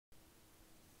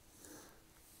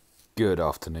Good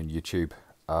afternoon, YouTube.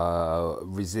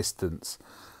 Resistance.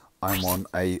 I'm on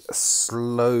a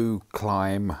slow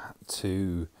climb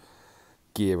to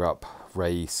gear up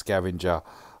Ray Scavenger.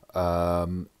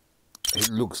 It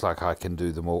looks like I can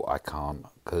do them all. I can't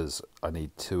because I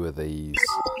need 2 of these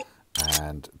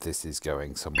and this is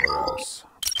going somewhere else.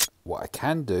 What I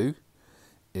can do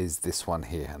is this one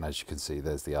here, and as you can see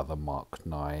there's the other Mark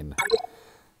IX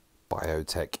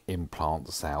biotech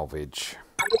implant salvage.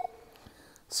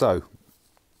 So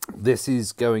this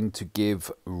is going to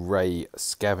give Ray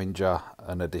Scavenger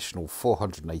an additional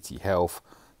 480 health,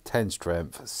 10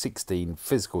 strength, 16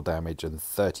 physical damage and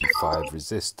 35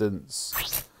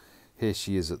 resistance. Here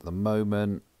she is at the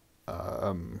moment.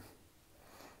 Health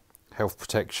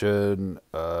protection,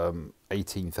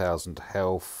 18,000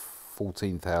 health,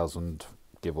 14,000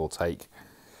 give or take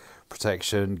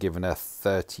protection, giving her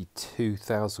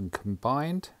 32,000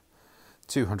 combined.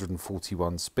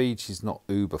 241 speed. She's not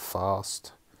uber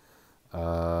fast.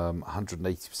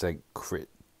 180%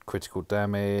 critical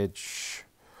damage,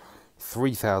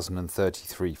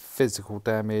 3,033 physical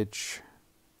damage,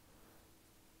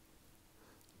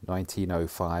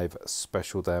 1905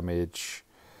 special damage,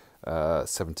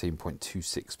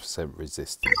 17.26%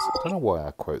 resistance. I don't know why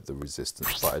I quote the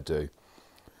resistance, but I do.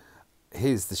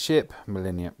 Here's the ship,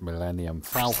 Millennium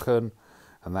Falcon,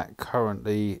 and that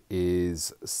currently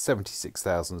is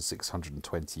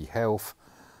 76,620 health,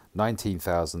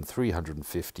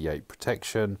 19,358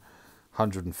 protection,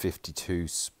 152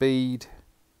 speed,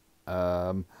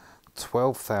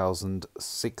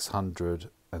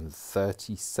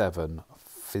 12,637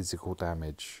 physical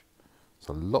damage. It's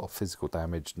a lot of physical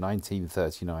damage.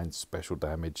 1939 special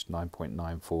damage,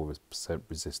 9.94%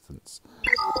 resistance.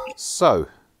 So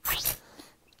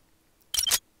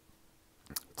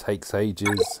takes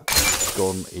ages,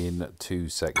 gone in 2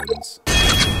 seconds.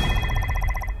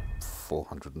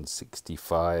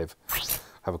 465.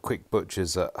 Have a quick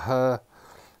butchers at her.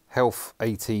 Health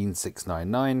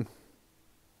 18,699.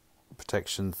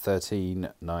 Protection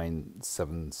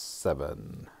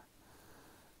 13,977.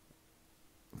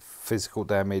 Physical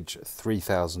damage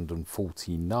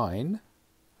 3,049.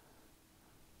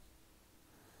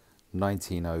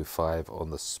 1905 on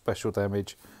the special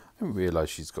damage. I didn't realise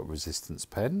she's got resistance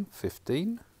pen.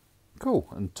 15. Cool.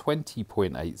 And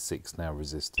 20.86 now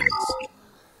resistance.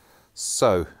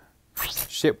 So,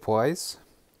 ship-wise,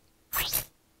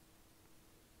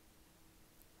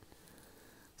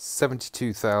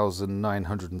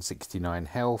 72,969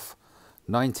 health,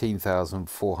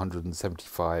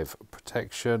 19,475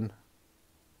 protection,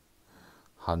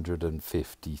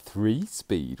 153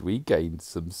 speed. We gained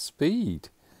some speed.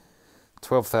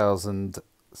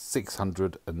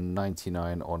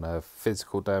 12,699 on her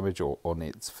physical damage, or on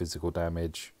its physical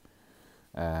damage,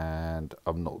 and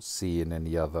I'm not seeing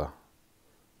any other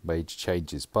major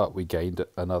changes, but we gained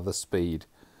another speed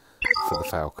for the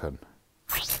Falcon.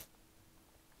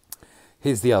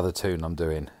 Here's the other tune I'm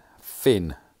doing,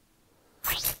 Finn.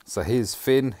 So here's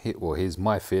Finn, well here's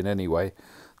my Finn anyway.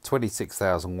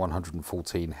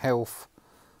 26,114 health,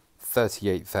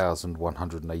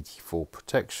 38,184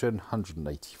 protection,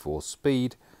 184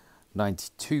 speed,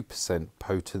 92%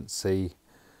 potency,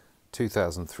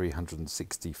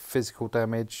 2,360 physical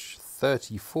damage,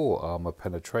 34 armor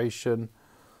penetration,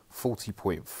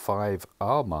 40.5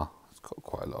 armor. It's got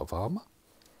quite a lot of armor.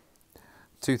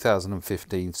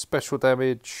 2015 special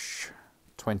damage,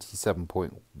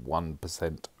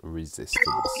 27.1%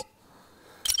 resistance.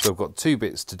 So I've got 2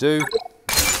 bits to do.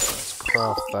 Let's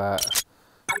craft that.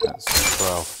 Let's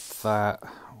craft that.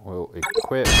 We'll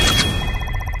equip.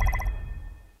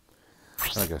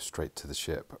 I'll go straight to the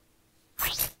ship.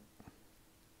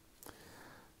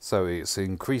 So it's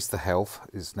increased the health.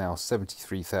 It's now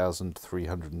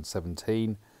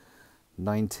 73,317.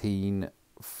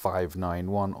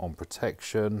 19,591 on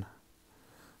protection.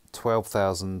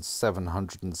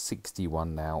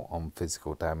 12,761 now on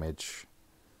physical damage.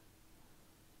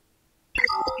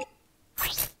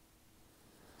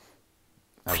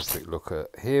 Have a quick look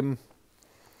at him.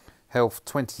 Health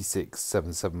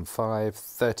 26,775,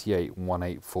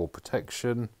 38,184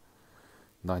 protection,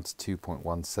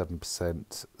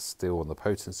 92.17% still on the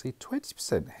potency,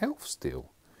 20% health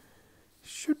still.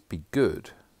 Should be good.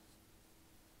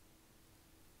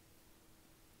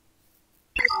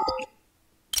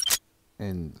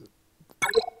 And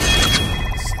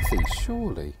Smithie,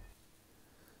 surely.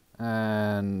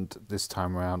 And this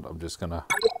time around I'm just gonna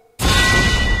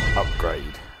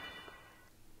upgrade.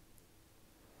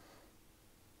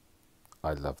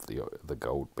 I love the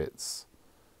gold bits.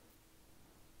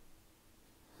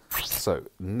 So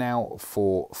now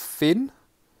for Finn.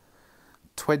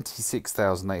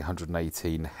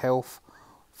 26,818 health,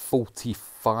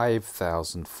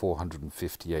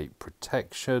 45,458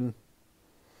 protection,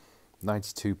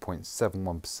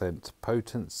 92.71%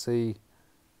 potency,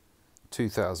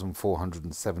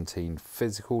 2,417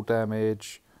 physical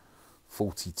damage,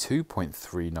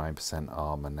 42.39%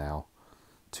 armor now,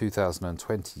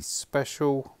 2020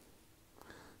 special,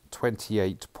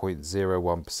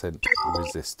 28.01%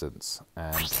 resistance,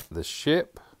 and the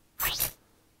ship,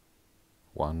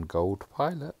 1 gold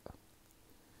pilot.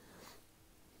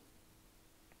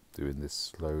 Doing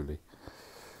this slowly.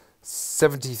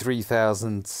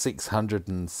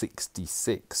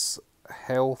 73,666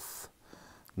 health,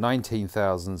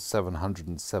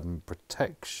 19,707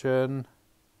 protection.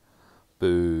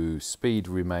 Boo. Speed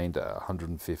remained at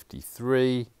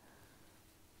 153.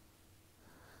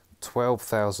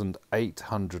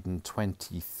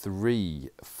 12,823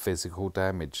 physical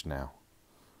damage now.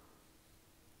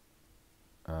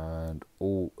 And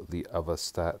all the other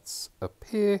stats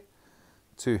appear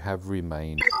to have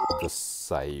remained the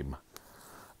same.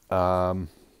 We'll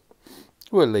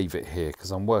leave it here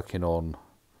because I'm working on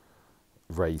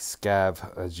Ray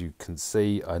Scav. As you can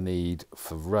see, I need,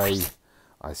 for Ray,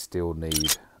 I still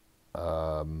need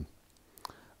a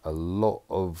lot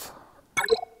of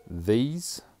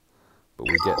these, but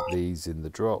we get these in the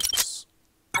drops,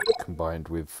 combined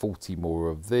with 40 more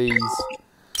of these,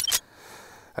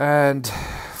 and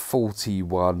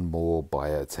 41 more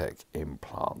biotech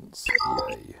implants.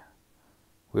 Yay.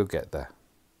 We'll get there.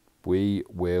 We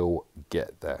will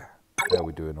get there. How are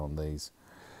we doing on these?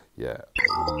 Yeah,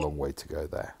 a long way to go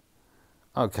there.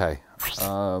 Okay,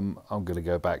 I'm going to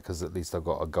go back because at least I've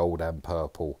got a gold and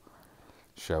purple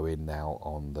showing now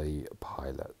on the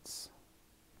pilots.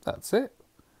 That's it.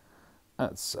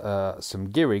 That's some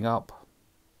gearing up.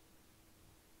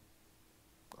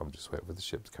 I'm just waiting for the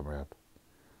ship to come around.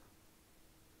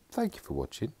 Thank you for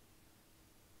watching.